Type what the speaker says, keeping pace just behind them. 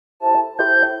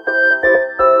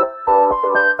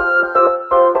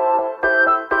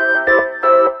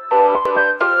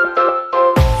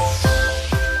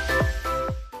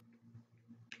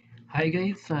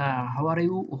How are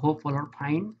you? Hope all are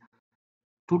fine.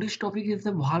 Today's topic is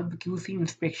the valve QC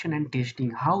inspection and testing.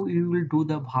 How you will do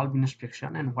the valve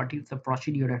inspection and what is the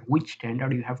procedure and which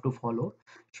standard you have to follow.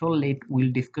 So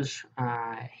we'll discuss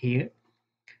here.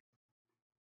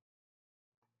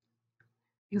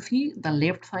 You see the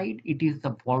left side it is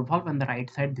the ball valve and the right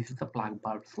side this is the plug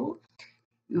valve. So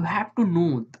you have to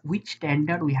know which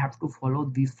standard we have to follow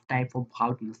this type of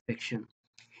valve inspection.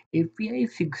 API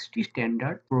 60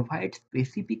 standard provides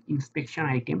specific inspection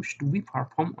items to be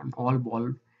performed on all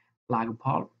valve, plug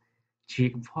valve,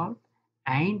 check valve,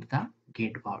 and the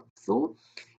gate valve. So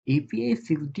API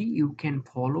 60 you can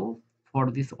follow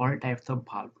for this all types of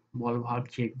valve, ball valve,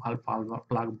 check valve,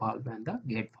 plug valve, and the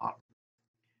gate valve.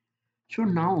 So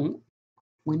now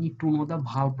we need to know the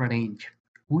valve range.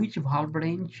 Which valve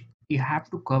range you have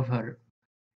to cover?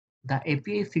 The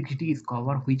API 60 is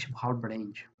cover which valve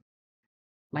range?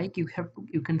 Like you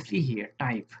can see here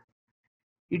type.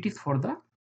 It is for the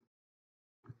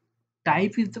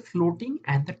type is the floating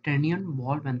and the trunnion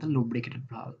valve and the lubricated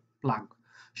valve plug.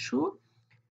 So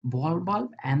ball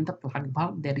valve and the plug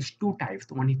valve there is two types.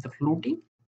 One is the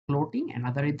floating,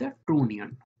 another is the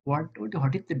trunnion. What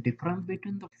is the difference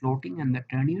between the floating and the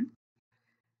trunnion?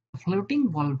 The floating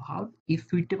valve is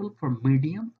suitable for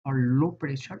medium or low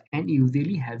pressure and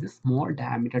usually has a small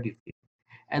diameter disk.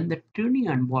 And the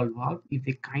trunnion valve is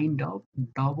a kind of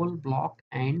double block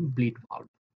and bleed valve.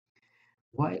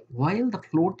 While the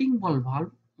floating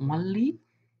valve only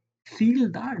seal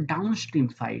the downstream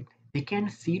side. They can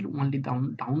seal only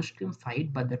the downstream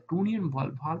side, but the trunnion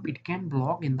valve it can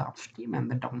block in the upstream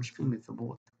and the downstream is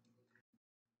both.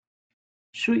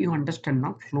 So you understand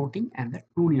now floating and the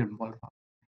trunnion valve.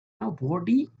 Now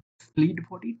body, split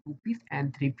body, two piece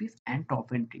and three piece and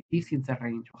top entry. This is the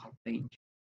range.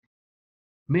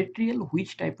 Material,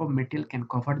 which type of material can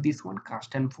cover this one?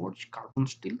 Cast and forge, carbon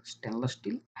steel, stainless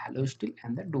steel, alloy steel,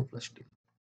 and the dopeless steel.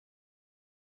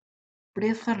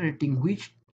 Pressure rating,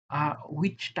 which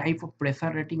type of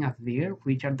pressure rating are there,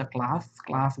 which are the class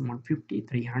 150,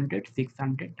 300,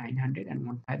 600, 900, and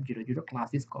 1500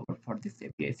 class is covered for this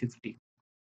API 60.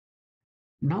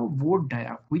 Now board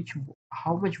dia,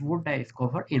 how much board dia is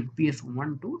covered? NPS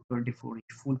 1 to 24 inch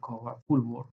full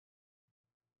board.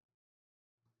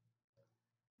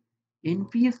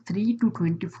 NPS 3 to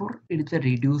 24 it is a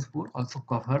reduced board also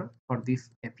cover for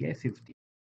this API 60.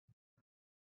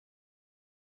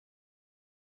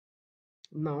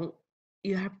 Now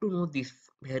you have to know this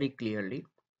very clearly.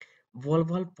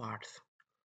 Valve parts.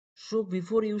 So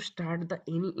before you start the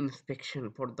any inspection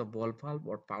for the ball valve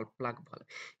or plug valve,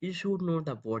 you should know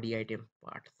the body item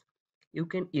parts. You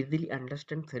can easily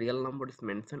understand serial number is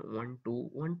mentioned 1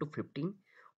 to 15.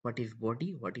 What is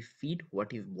body, what is feed,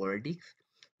 what is ball disc,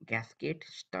 gasket,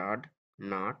 stud,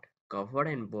 nut, cover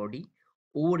and body,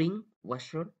 O-ring,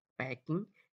 washer, packing,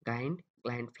 gland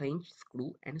flange,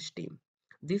 screw and stem.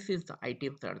 This is the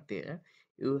items are there.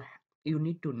 You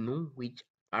need to know which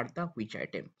are the which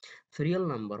item. Serial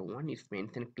number 1 is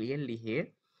mentioned clearly here.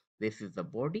 This is the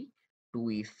body. 2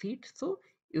 is feet. So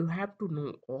you have to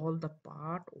know all the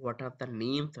part, what are the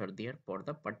names are there for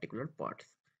the particular parts.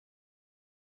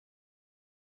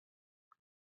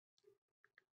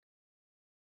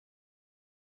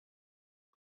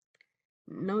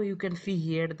 Now you can see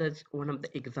here that one of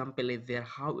the example is there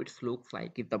how it looks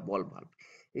like is the ball valve.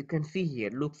 You can see here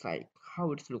looks like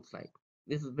how it looks like.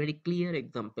 This is very clear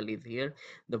example is here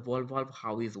the ball valve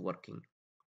how is working.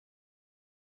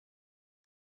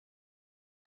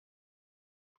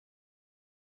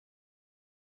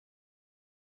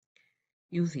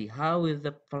 You see how is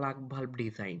the plug valve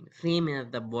design same as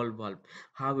the ball valve,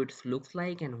 how it looks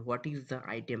like and what is the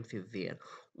items is there.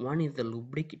 One is the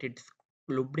lubricant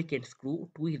screw,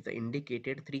 2 is the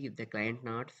indicated, 3 is the client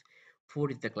nuts,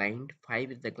 4 is the client,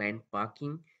 5 is the client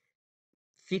parking,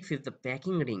 6 is the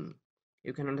packing ring.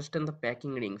 You can understand the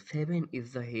packing ring. 7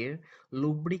 is the hair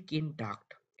lubricant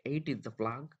duct. 8 is the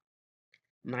plug.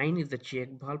 9 is the check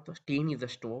valve. 10 is the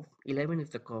stop. 11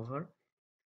 is the cover.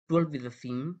 12 is the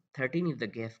seam. 13 is the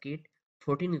gasket.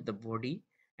 14 is the body.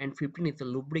 And 15 is the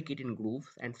lubricating grooves.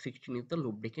 And 16 is the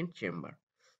lubricant chamber.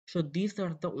 So these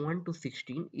are the 1 to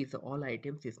 16 is all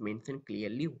items is mentioned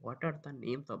clearly what are the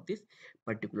names of these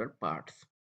particular parts.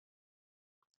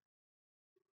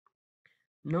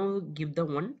 Now give the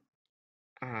one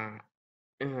uh,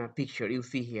 picture. You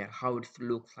see here how it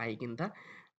looks like in the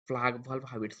plug valve,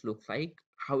 how it looks like,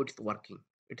 how it's working.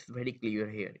 It's very clear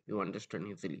here, you understand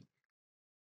easily.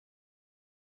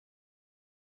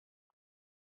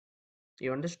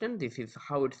 You understand this is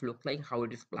how it looks like, how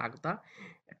it is plugged the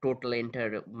total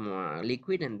entire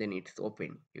liquid and then it's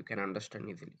open. You can understand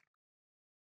easily.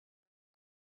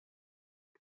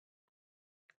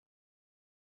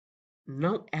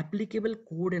 Now applicable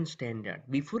code and standard.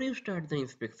 Before you start the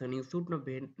inspection, you should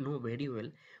know very well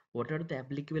what are the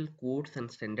applicable codes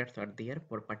and standards are there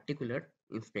for particular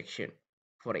inspection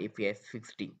for API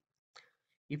 60.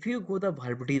 If you go the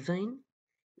valve design,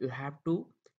 you have to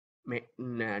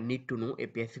need to know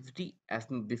API 60 as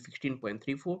the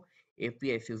 16.34,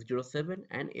 API 607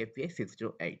 and API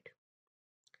 608.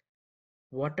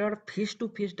 What are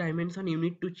face-to-face dimension you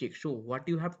need to check? So what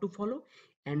you have to follow?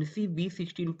 NCB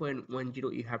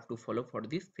 16.10 you have to follow for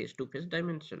this face-to-face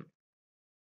dimension.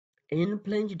 End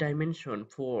flange dimension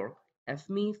for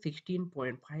SME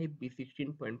 16.5 B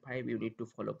 16.5 you need to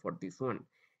follow for this one.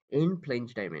 End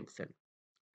flange dimension.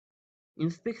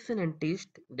 Inspection and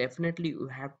test definitely you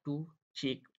have to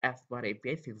check as per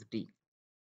API 60.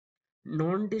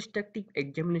 Non-destructive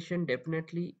examination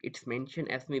definitely it's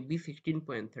mentioned as maybe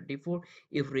 16.34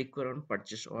 if required on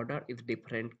purchase order. If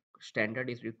different standard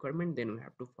is requirement, then we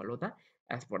have to follow the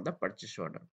as per the purchase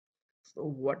order. So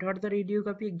what are the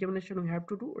radiography examination we have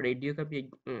to do? Radiography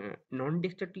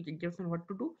non-destructive examination what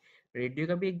to do?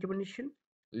 Radiography examination,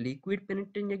 liquid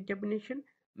penetrating examination,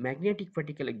 magnetic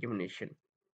particle examination,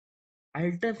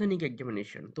 ultrasonic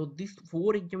examination. So these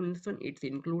four examination it's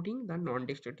including the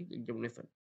non-destructive examination.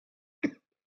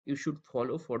 You should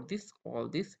follow for this all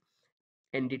this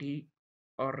NDT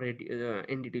or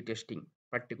NDT testing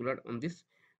particular on this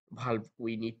valve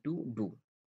we need to do.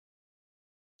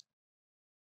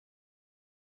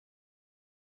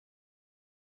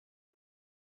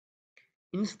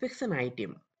 Inspection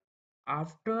item.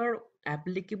 After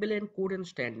applicable and code and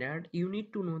standard, you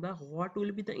need to know the what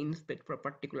will be the inspect for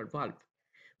particular valve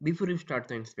before you start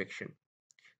the inspection.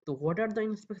 So what are the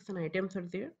inspection items are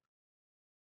there?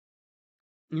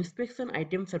 Inspection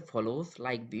items are follows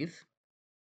like this.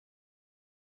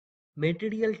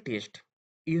 Material test.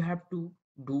 You have to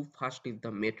do first is the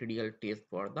material test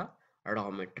for the raw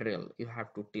material. You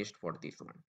have to test for this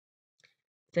one.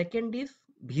 Second is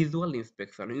visual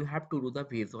inspection. You have to do the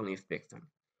visual inspection.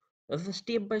 As a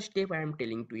step by step, I am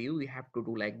telling to you, you have to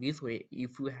do like this way.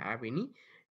 If you have any,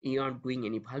 you are doing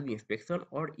any valve inspection,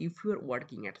 or if you are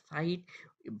working at site,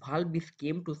 valve is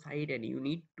came to site and you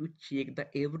need to check the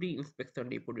every inspection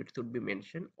report. It should be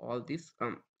mentioned. All this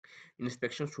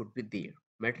inspection should be there.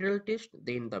 Material test,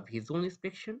 then the visual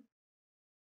inspection,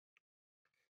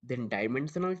 then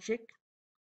dimensional check,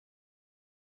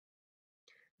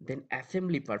 then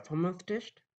assembly performance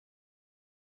test,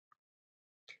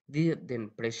 then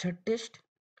pressure test.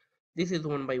 This is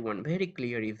one by one, very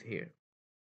clear is here.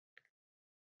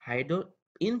 Hydro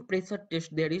in pressure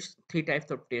test there is three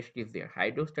types of test is there.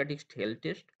 Hydrostatic tail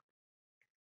test.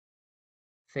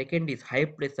 Second is high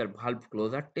pressure valve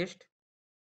closure test.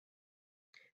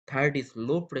 Third is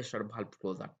low pressure valve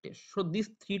closure test. So these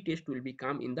three tests will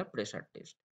become in the pressure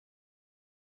test.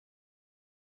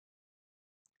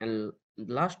 And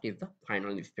last is the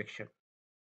final inspection.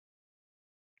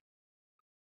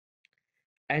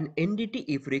 And NDT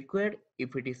if required,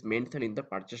 if it is mentioned in the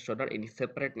purchase order, any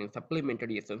separate and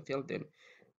supplementary essential, then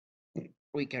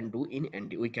we can do in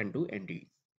ND. We can do ND.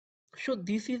 So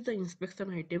this is the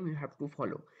inspection item you have to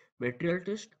follow. Material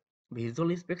test, visual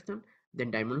inspection,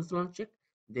 then dimensional check,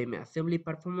 then assembly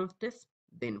performance test,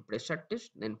 then pressure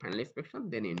test, then final inspection,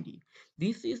 then ND.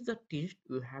 This is the test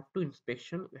you have to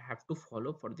inspection, you have to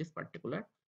follow for this particular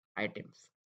items.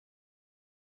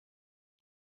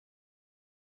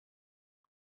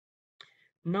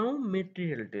 Now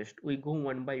material test, we go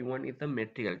one by one is the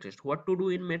material test. What to do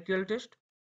in material test?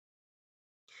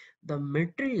 The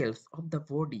materials of the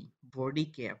body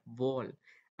cap, wall,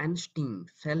 and stem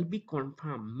shall be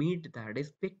confirmed meet the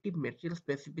respective material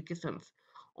specifications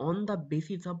on the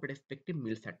basis of respective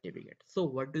mill certificate. So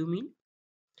what do you mean?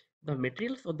 The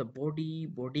materials of the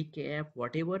body cap,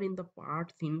 whatever in the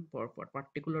parts in for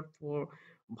particular for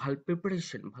valve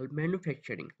preparation, valve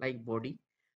manufacturing, like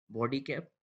body cap,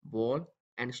 wall,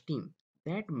 and stem,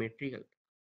 that material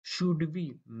should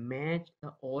be match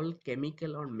the all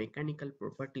chemical or mechanical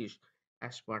properties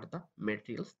as per the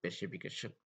material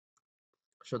specification.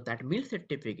 So that mill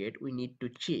certificate we need to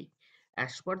check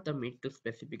as per the material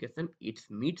specification it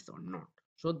meets or not.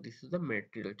 So this is the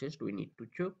material test we need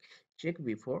to check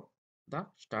before the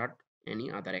start any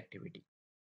other activity.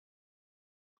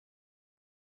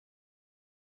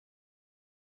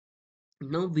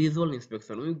 Now visual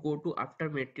inspection, we go to after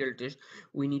material test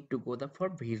we need to go the for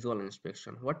visual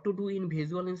inspection. What to do in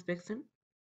visual inspection?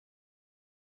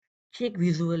 Check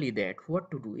visually that what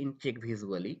to do in check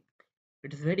visually.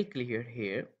 It is very clear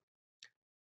here.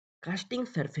 Casting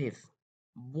surface,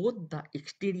 both the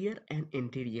exterior and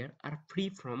interior are free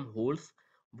from holes,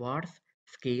 warts,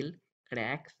 scale,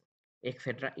 cracks,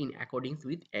 etc. in accordance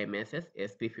with MSS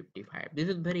SP55. This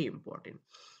is very important.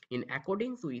 In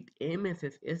accordance with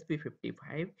MSS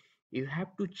SP55, you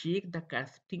have to check the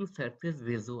casting surface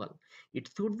visual. It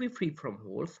should be free from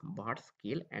holes, burrs,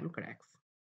 scale and cracks.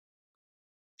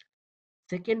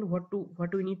 Second,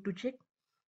 what we need to check?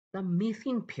 The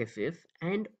machine faces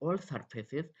and all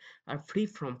surfaces are free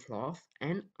from flaws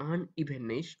and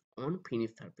unevenness on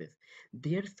finished surface.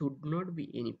 There should not be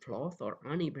any flaws or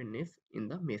unevenness in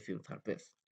the machine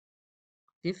surface.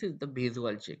 This is the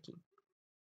visual checking.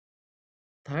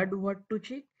 Third, what to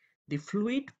check? The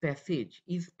fluid passage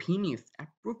is finished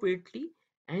appropriately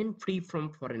and free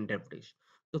from foreign debris.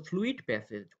 The fluid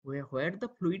passage, where the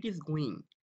fluid is going,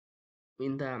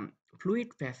 in the fluid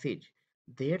passage,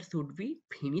 there should be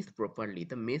finished properly.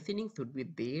 The machining should be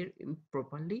there in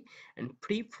properly and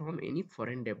free from any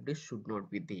foreign debris should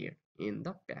not be there in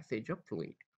the passage of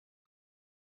fluid.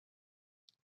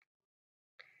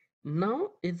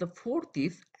 Now is the fourth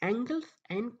is angles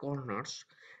and corners,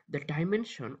 the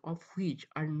dimension of which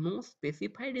are not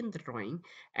specified in the drawing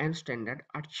and standard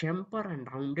are chamfered and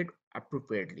rounded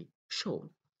appropriately. So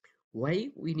why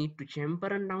we need to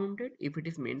chamfer and round it? If it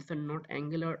is mentioned not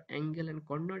angle or angle and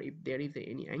corner, if there is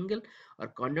any angle or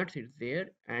corners is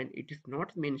there and it is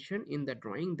not mentioned in the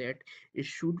drawing that it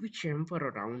should be chamfer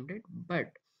or rounded,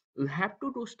 but we have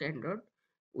to do standard,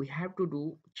 we have to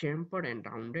do chamfer and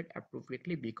rounded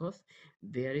appropriately because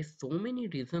there is so many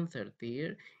reasons are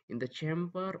there in the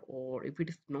chamfer, or if it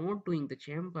is not doing the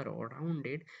chamfer or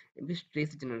rounded, if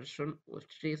stress generation or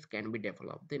stress can be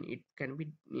developed, then it can be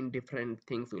in different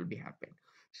things will be happen.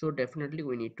 So definitely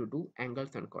we need to do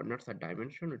angles and corners or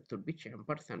dimension, it should be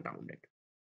chamfered and rounded.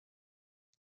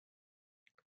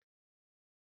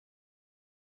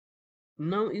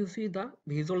 Now you see the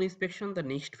visual inspection, the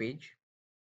next page.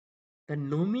 The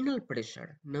nominal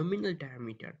pressure, nominal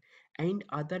diameter and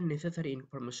other necessary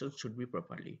information should be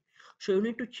properly. So you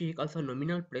need to check also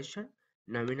nominal pressure,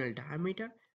 nominal diameter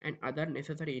and other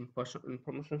necessary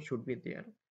information should be there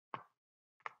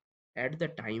at the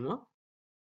time of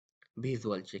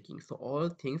visual checking. So all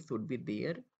things should be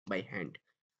there by hand.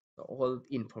 So all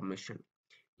information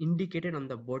indicated on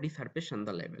the body surface and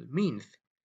the level means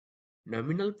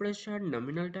nominal pressure,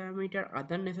 nominal diameter,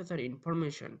 other necessary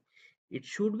information. It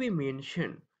should be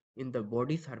mentioned in the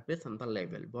body surface and the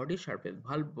level. Body surface,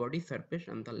 valve body surface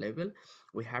and the level.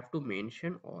 We have to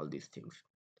mention all these things.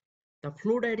 The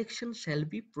flow direction shall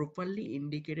be properly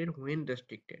indicated when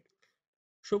restricted.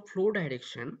 So flow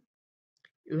direction,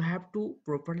 you have to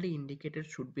properly indicate it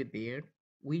should be there,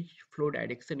 which flow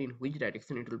direction, in which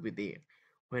direction it will be there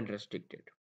when restricted.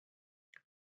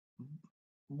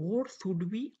 Bore should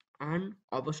be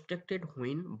unobstructed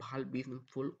when valve is in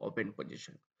full open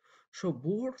position. So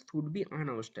bore should be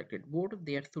unobstructed. Bore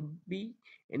there should be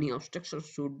any obstruction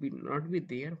should be not be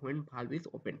there when valve is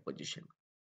open position.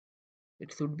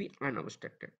 It should be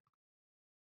unobstructed.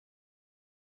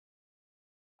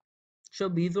 So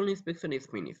visual inspection is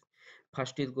finished.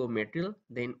 First is go material,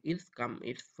 then is come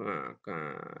it's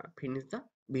finish the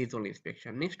visual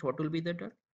inspection. Next, what will be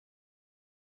the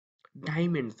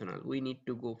dimensional? We need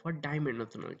to go for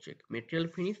dimensional check. Material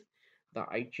finish.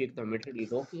 I check the material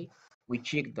is okay. We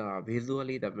check the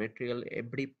visually the material,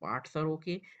 every parts are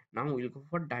okay. Now we'll go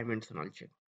for dimensional check.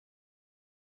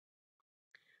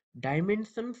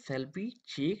 Dimension shall be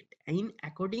checked in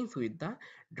accordance with the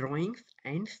drawings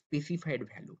and specified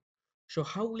value. So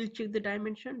how we'll check the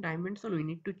dimension? Dimension we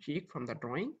need to check from the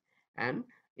drawing, and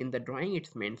in the drawing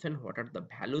it's mentioned what are the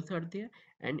values are there,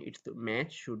 and its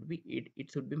match should be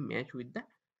it should be matched with the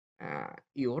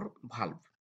your valve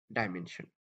dimension.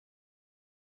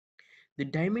 The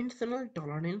dimensional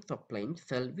tolerance of planes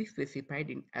shall be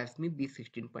specified in ASME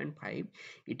B16.5.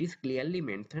 It is clearly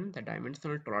mentioned the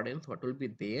dimensional tolerance what will be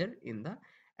there in the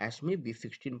ASME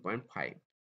B16.5.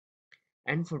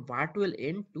 And for bar 12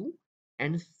 end to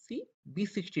NC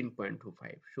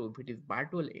B16.25. So if it is bar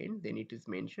 12 end, then it is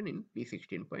mentioned in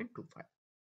B16.25.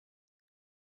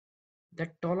 The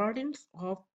tolerance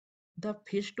of the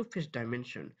face-to-face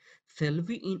dimension shall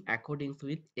be in accordance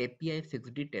with API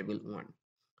 6D table 1.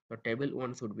 So table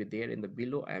 1 should be there in the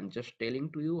below. I am just telling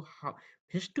to you how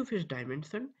face-to-face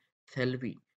dimension shall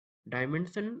be.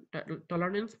 Dimension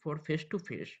tolerance for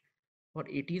face-to-face, for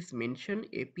it is mentioned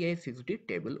API 6D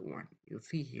table 1. You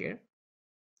see here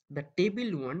the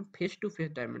table 1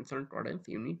 face-to-face dimensional tolerance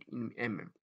unit in mm.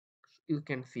 You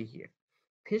can see here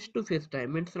face-to-face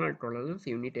dimensional tolerance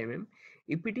unit mm.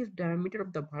 If it is diameter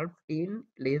of the valve 10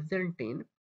 less than 10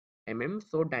 mm,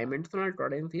 so dimensional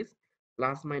tolerance is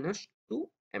plus minus 2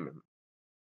 mm.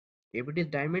 If it is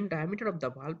diameter of the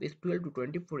valve is 12 to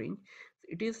 24 inch,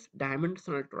 it is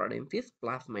dimensional tolerance is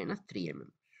plus minus 3 mm.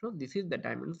 So this is the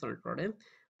dimensional tolerance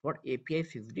for API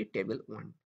CCD table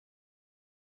 1.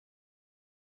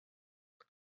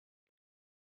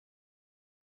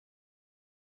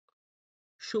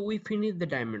 So we finish the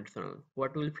dimensional.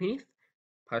 What will finish?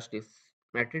 First is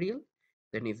material,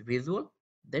 then is visual,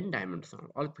 then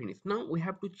dimensional. All finished. Now we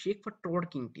have to check for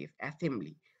torquing test,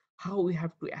 assembly. How we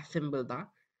have to assemble the,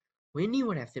 when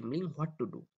you are assembling, what to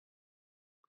do?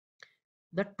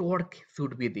 The torque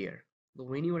should be there. So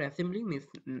when you are assembling means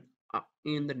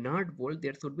in the nut bolt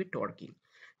there should be torquing.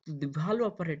 So the valve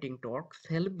operating torque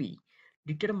shall be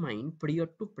determined prior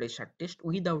to pressure test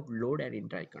without load and in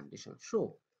dry condition.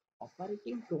 So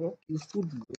operating torque you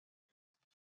should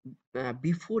know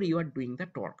before you are doing the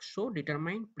torque. So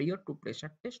determine prior to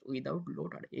pressure test without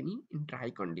load or any in dry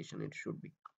condition it should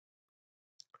be.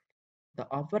 The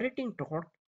operating torque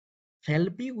shall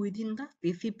be within the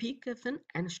specification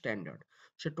and standard.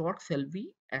 So torque shall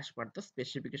be as per the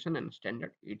specification and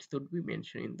standard. It should be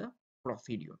mentioned in the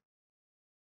procedure.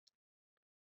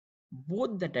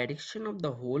 Both the direction of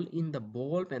the hole in the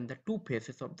bulb and the two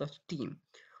phases of the steam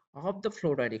of the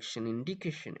flow direction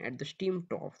indication at the steam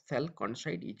top shall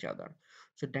coincide each other.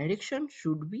 So direction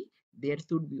should be, there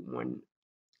should be one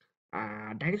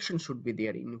direction should be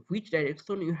there. In which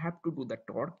direction you have to do the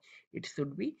torque, it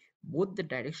should be both the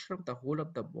direction of the whole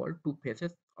of the ball, two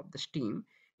phases of the steam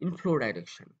in flow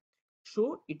direction.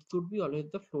 So it should be always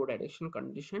the flow direction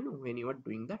condition when you are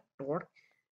doing the torque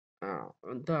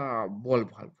on the ball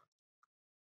valve.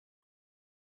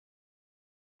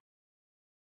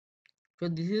 So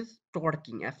this is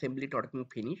torquing, assembly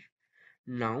torquing finish.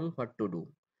 Now what to do?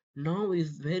 Now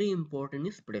is very important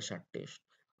is pressure test.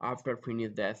 After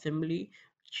finish the assembly,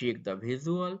 check the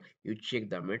visual, you check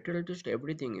the material test,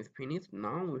 everything is finished.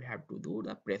 Now we have to do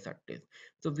the pressure test.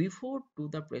 So before do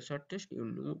the pressure test,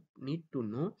 you need to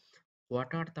know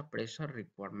what are the pressure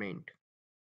requirement.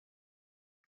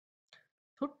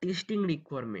 So testing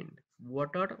requirement,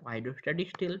 what are hydrostatic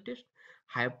steel test,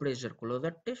 high pressure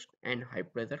closure test and high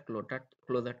pressure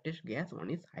closure test gas. One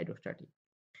is hydrostatic.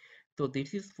 So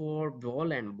this is for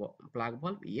ball and plug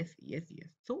valve. Yes, yes, yes.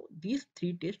 So these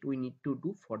three tests we need to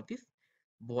do for this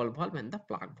ball valve and the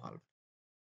plug valve.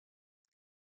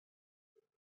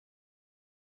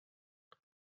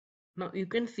 Now you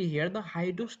can see here the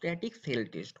hydrostatic cell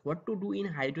test. What to do in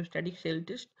hydrostatic cell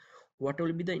test? What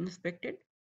will be the inspected?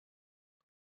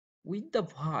 With the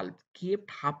valve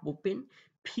kept half open,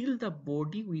 fill the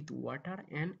body with water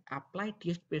and apply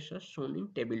test pressure shown in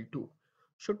table 2.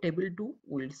 So table 2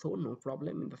 will show no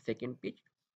problem in the second page.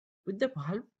 With the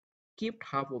valve kept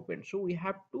half open. So we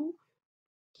have to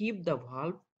keep the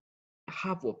valve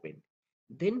half open,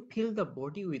 then fill the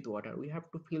body with water. We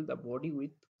have to fill the body with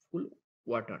full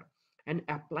water and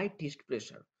apply test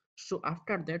pressure. So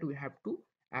after that we have to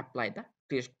apply the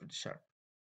test pressure.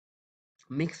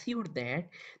 Make sure that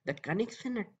the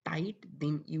connection are tight,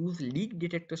 then use leak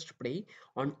detector spray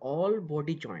on all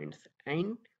body joints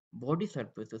and body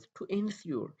surfaces to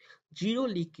ensure zero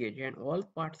leakage and all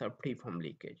parts are free from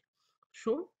leakage.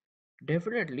 So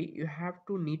definitely you have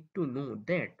to need to know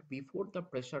that before the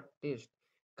pressure test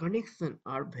connection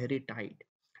are very tight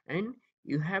and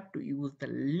you have to use the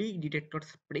leak detector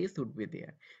spray should be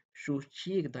there. So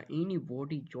check the any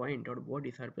body joint or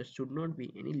body surface should not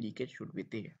be any leakage should be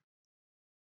there.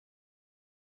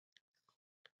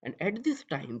 And at this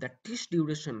time the test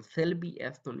duration shall be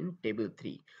as shown in table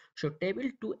 3. So table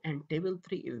 2 and table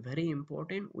 3 is very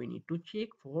important. We need to check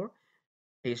for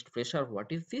test pressure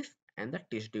what is this and the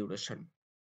test duration.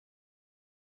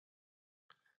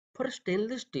 For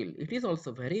stainless steel, it is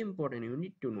also very important. You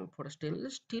need to know for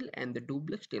stainless steel and the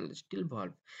duplex stainless steel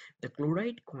valve, the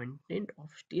chloride content of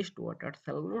test water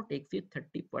shall not exceed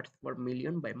 30 parts per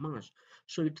million by mass.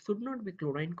 So it should not be,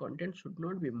 chlorine content should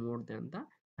not be more than the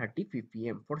 30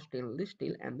 ppm for stainless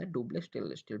steel and the duplex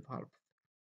stainless steel valve.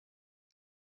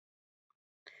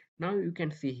 Now you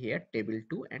can see here table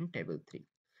 2 and table 3.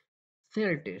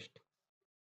 Cell test.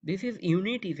 This is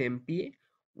unit is MPa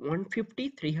 150,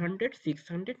 300,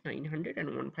 600, 900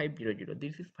 and 1500.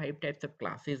 This is 5 types of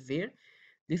classes there.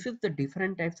 This is the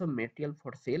different types of material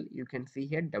for cell. You can see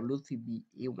here WCB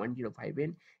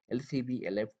A105N, LCB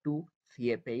LF2,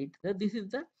 CF8. So this is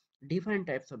the different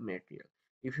types of material.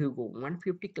 If you go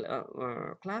 150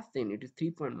 class, then it is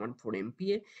 3.14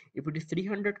 MPa. If it is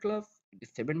 300 class, it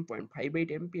is 7.58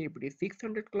 MPa. If it is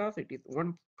 600 class, it is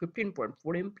 15.4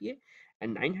 MPa.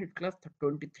 And 900 class,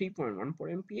 23.14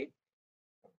 MPa.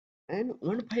 And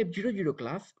 1500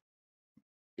 class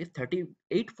is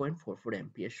 38.44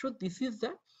 amperes. So this is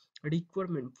the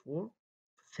requirement for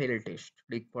cell test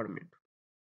requirement.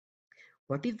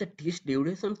 What is the test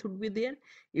duration should be there?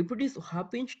 If it is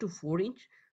half inch to 4 inch,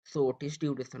 so test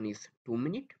duration is 2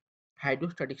 minutes.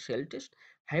 Hydrostatic cell test,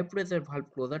 high pressure valve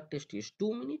closure test is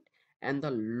 2 minutes, and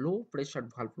the low pressure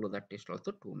valve closure test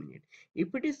also 2 minutes.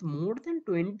 If it is more than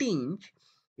 20 inch,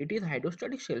 it is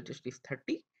hydrostatic cell test is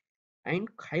 30, and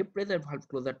high pressure valve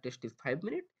closure test is 5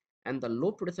 minutes, and the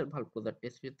low pressure valve closure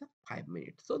test is the 5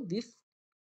 minutes. So this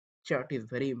chart is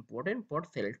very important for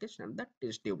cell test and the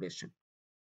test duration.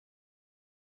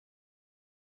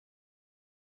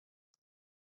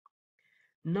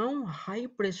 Now high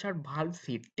pressure valve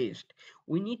feed test.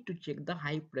 We need to check the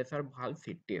high pressure valve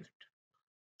feed test.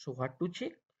 So what to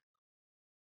check?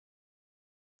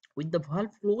 With the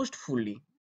valve closed fully,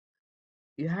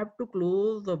 you have to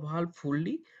close the valve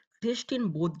fully. Test in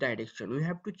both direction. We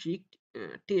have to check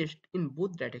test in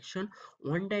both direction.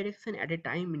 One direction at a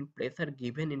time in pressure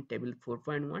given in table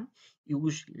 4.1.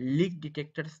 Use leak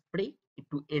detector spray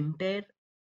to entire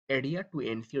area to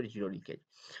ensure zero leakage.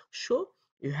 So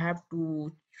you have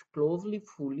to closely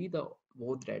fully the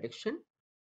both direction,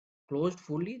 closed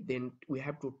fully, then we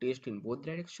have to test in both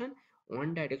direction.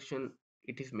 One direction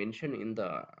it is mentioned in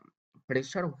the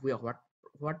pressure where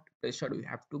what pressure you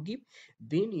have to give,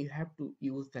 then you have to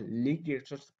use the leak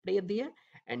detector spray there,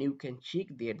 and you can check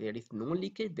there is no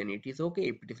leakage, then it is okay.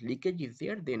 If it is leakage is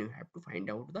there, then you have to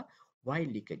find out the why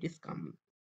leakage is coming.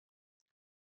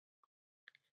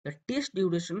 The test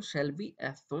duration shall be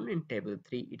as shown in table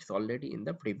 3. It's already in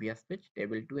the previous page.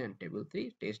 Table 2 and table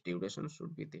 3 test duration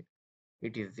should be there.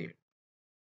 It is there.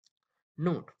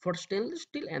 Note, for stainless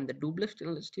steel and the duplex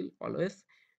stainless steel, always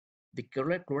the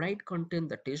chloride content,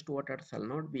 the test water shall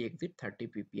not be exceed 30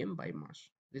 ppm by mass.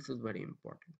 This is very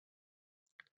important.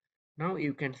 Now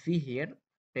you can see here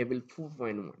table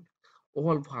 4.1.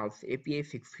 All valves API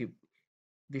 650.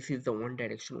 This is the one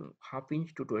direction, half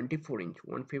inch to 24 inch,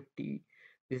 150.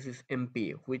 This is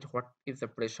MPa, which what is the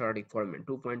pressure requirement?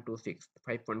 2.26,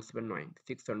 5.79,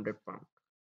 600 pound.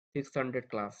 600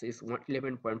 class is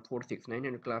 11.46,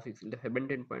 900 class is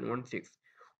 17.16,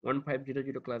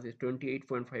 1500 class is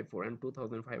 28.54, and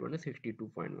 2500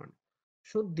 62.1.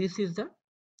 So this is the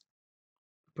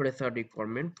pressure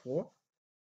requirement for,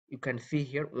 you can see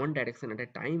here, one direction at a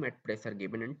time at pressure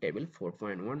given in table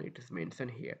 4.1. It is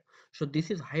mentioned here. So this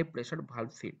is high pressure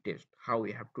valve feed test, how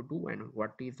we have to do and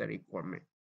what is the requirement.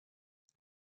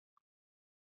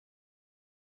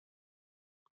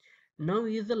 Now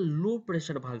is the low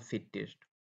pressure valve feed test.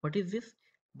 What is this?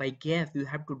 By gas, you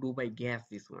have to do by gas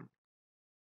this one.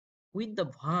 With the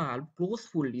valve closed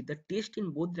fully, the test in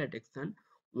both direction,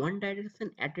 one direction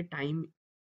at a time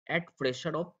at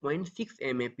pressure of 0.6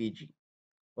 MAPG.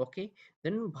 Okay,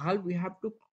 then valve we have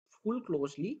to full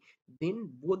closely, then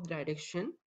both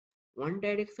direction, one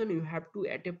direction you have to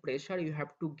at a pressure you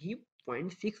have to give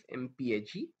 0.6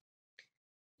 mpg.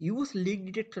 Use leak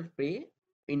detector spray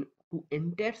in to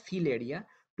entire seal area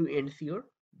to ensure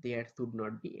there should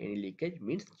not be any leakage,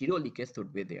 means zero leakage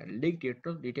should be there. Leak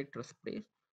detector spray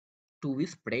to be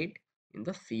sprayed in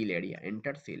the seal area,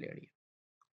 enter seal area.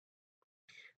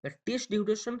 The test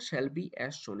duration shall be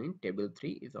as shown in table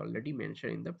 3, is already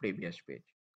mentioned in the previous page.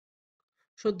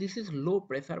 So this is low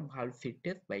pressure valve feed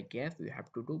test by gas, we have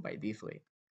to do by this way.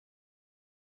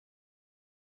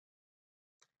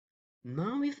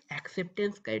 Now is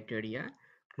acceptance criteria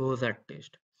closure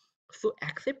test. So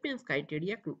acceptance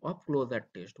criteria of closure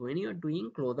test, when you are doing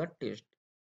closure test,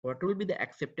 what will be the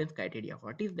acceptance criteria?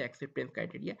 What is the acceptance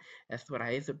criteria as per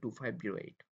ISO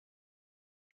 2508?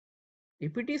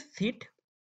 If it is sheet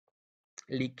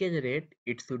leakage rate,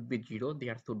 it should be 0.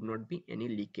 There should not be any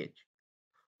leakage.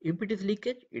 If it is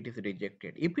leakage, it is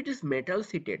rejected. If it is metal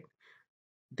sheeted,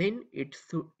 then it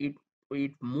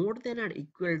more than or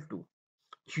equal to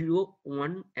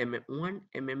 0.1 mm 1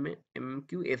 mm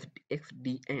MQ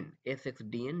SXDN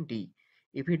SXDN D.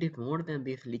 If it is more than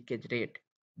this leakage rate,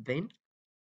 then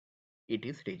it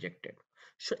is rejected.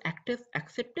 So active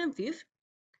acceptance is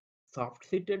soft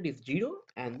sheeted is 0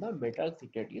 and the metal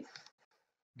sheeted is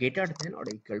greater than or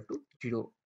equal to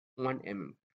 0.1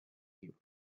 mm.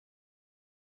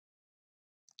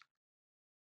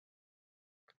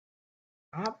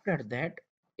 After that,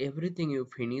 everything you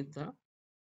finish the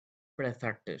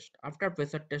pressure test. After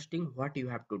pressure testing, what you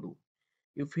have to do?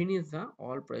 You finish the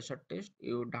all pressure test,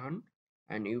 you done,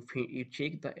 and you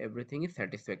check the everything is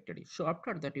satisfactory. So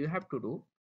after that, you have to do,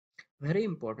 very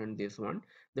important this one,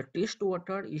 the test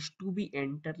water is to be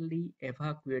entirely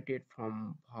evacuated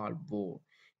from valve bore.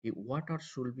 The water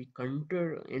should be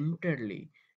entirely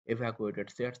evacuated.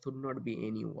 There should not be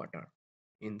any water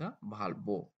in the valve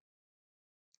bore.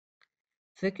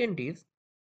 Second is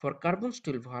For carbon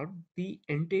steel valve, the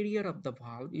interior of the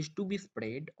valve is to be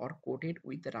sprayed or coated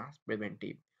with rust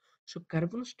preventive. So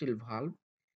carbon steel valve,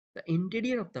 the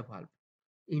interior of the valve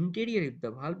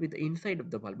with the inside of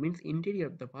the valve means interior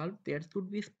of the valve there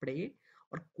should be sprayed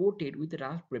or coated with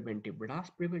rust preventive.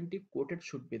 Rust preventive coated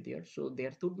should be there, so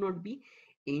there should not be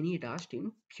any rust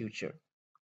in future.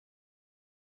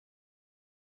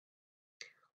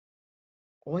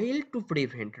 Oil to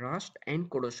prevent rust and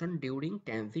corrosion during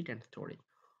transit and storage.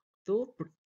 So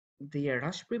the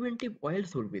rust preventive oil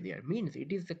should be there, means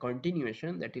it is the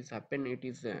continuation that is happen, it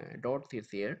is dots is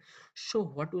here. So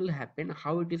what will happen,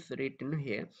 how it is written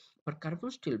here, for carbon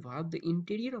steel valve the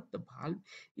interior of the valve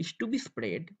is to be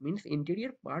sprayed, means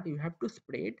interior part you have to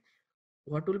spread.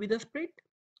 What will be the spread?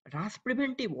 Rust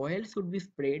preventive oil should be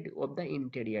sprayed of the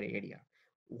interior area.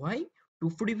 Why? To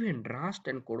prevent rust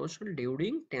and corrosion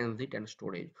during transit and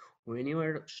storage. When you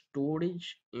are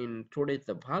storage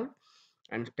the valve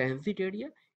and transit area,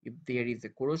 if there is a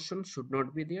corrosion should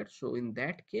not be there. So in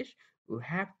that case, you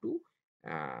have to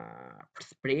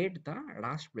spread the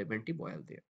rust preventive oil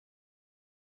there.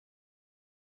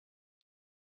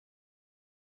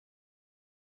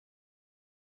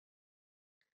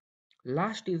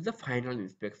 Last is the final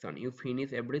inspection. You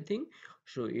finish everything,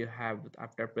 so you have,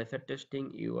 after pressure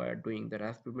testing you are doing the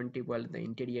rust preventive oil in the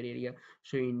interior area.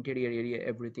 So interior area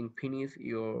everything finish,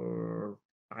 your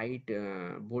tight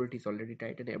bolt is already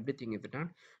tightened, everything is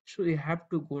done. So you have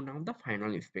to go now the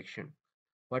final inspection.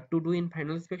 What to do in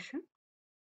final inspection?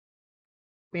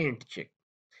 Paint check.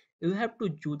 You have to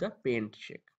do the paint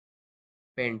check.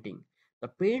 Painting. The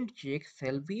paint check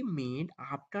shall be made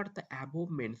after the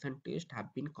above mentioned tests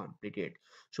have been completed.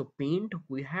 So paint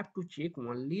we have to check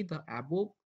only the above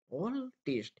all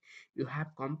tests you have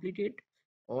completed,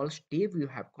 all step you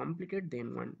have completed,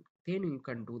 then you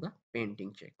can do the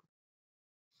painting check.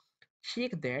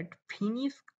 Check that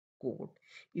finish coat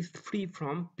is free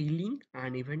from peeling,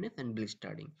 unevenness and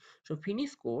blistering. So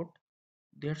finish coat,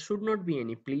 there should not be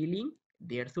any peeling,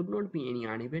 there should not be any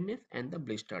unevenness and the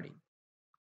blistering.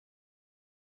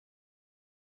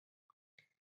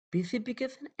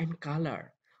 Specification and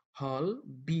color shall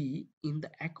be in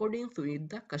the accordance with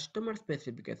the customer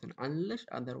specification unless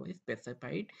otherwise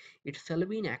specified. It shall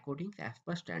be in accordance as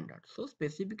per standard. So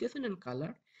specification and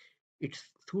color, it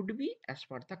should be as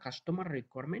per the customer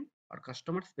requirement or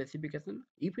customer specification.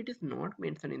 If it is not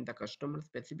mentioned in the customer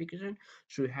specification,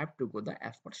 so you have to go the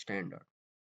as per standard.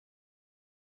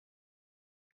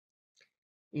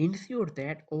 Ensure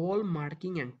that all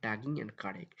marking and tagging and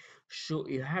correct. So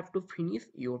you have to finish,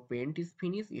 your paint is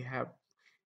finished, you have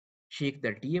check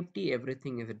the DFT,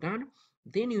 everything is done.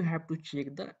 Then you have to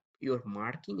check the your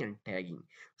marking and tagging.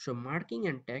 So marking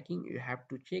and tagging you have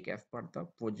to check as per the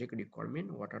project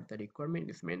requirement. What are the requirement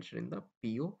is mentioned in the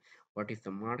PO. What is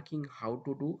the marking, how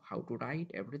to do, how to write,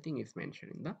 everything is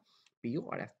mentioned in the PO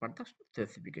or as per the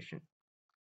specification.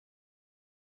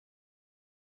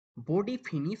 Body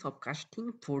finish of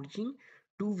casting forging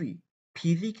to be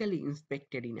physically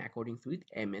inspected in accordance with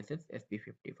MSS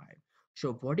SP55.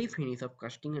 So body finish of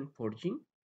casting and forging,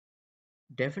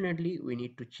 definitely we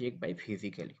need to check by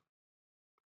physically.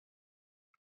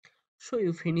 So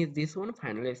you finish this one,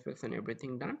 final inspection,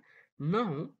 everything done.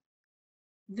 Now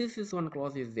this is one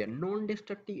clause is there,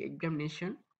 non-destructive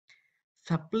examination,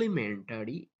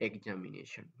 supplementary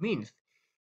examination. Means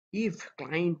if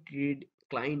client need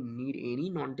any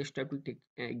non-destructive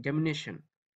examination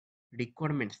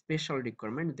requirement, special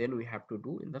requirement, then we have to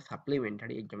do in the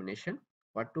supplementary examination.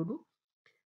 What to do?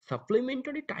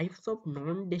 Supplementary types of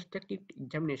non-destructive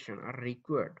examination are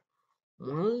required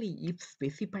only if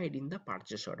specified in the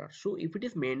purchase order. So if it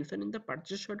is mentioned in the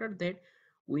purchase order that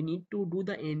we need to do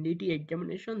the NDT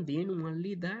examination, then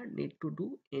only the need to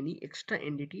do any extra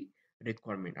NDT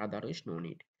requirement, otherwise no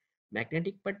need.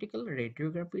 Magnetic particle,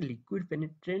 radiography, liquid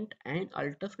penetrant and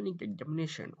ultrasonic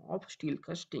examination of steel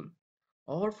casting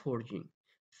or forging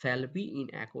shall be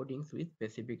in accordance with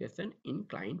specification in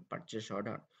client purchase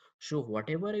order. So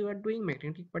whatever you are doing,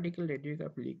 magnetic particle,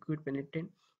 radiography, liquid penetrant,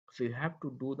 so you have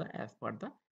to do the as per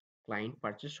the client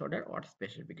purchase order or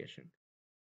specification.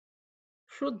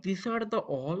 So these are the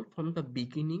all from the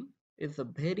beginning is a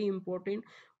very important.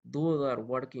 Those are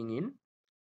working in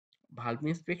valve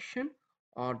inspection,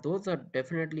 or those are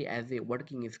definitely as a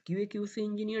working as QAQC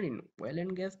engineer in oil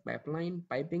and gas, pipeline,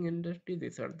 piping industry.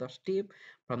 These are the step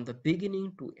from the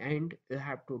beginning to end. You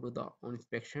have to do the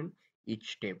inspection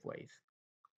each step wise.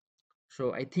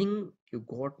 So I think you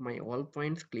got my all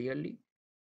points clearly.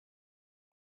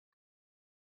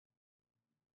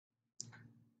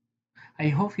 I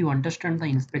hope you understand the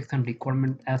inspection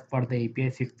requirement as per the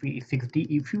API 6D.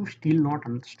 If you still not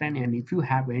understand and if you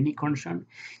have any concern,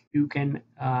 you can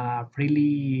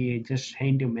freely just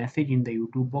send a message in the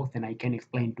YouTube box and I can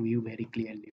explain to you very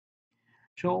clearly.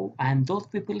 So, and those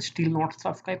people still not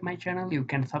subscribe my channel, you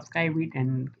can subscribe it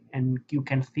and you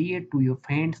can see it to your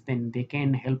friends, then they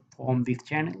can help form this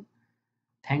channel.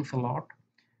 Thanks a lot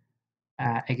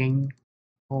again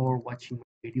for watching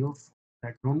my videos.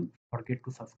 Don't forget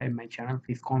to subscribe my channel.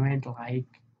 Please comment, like,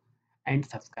 and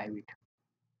subscribe it.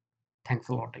 Thanks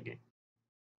a lot again.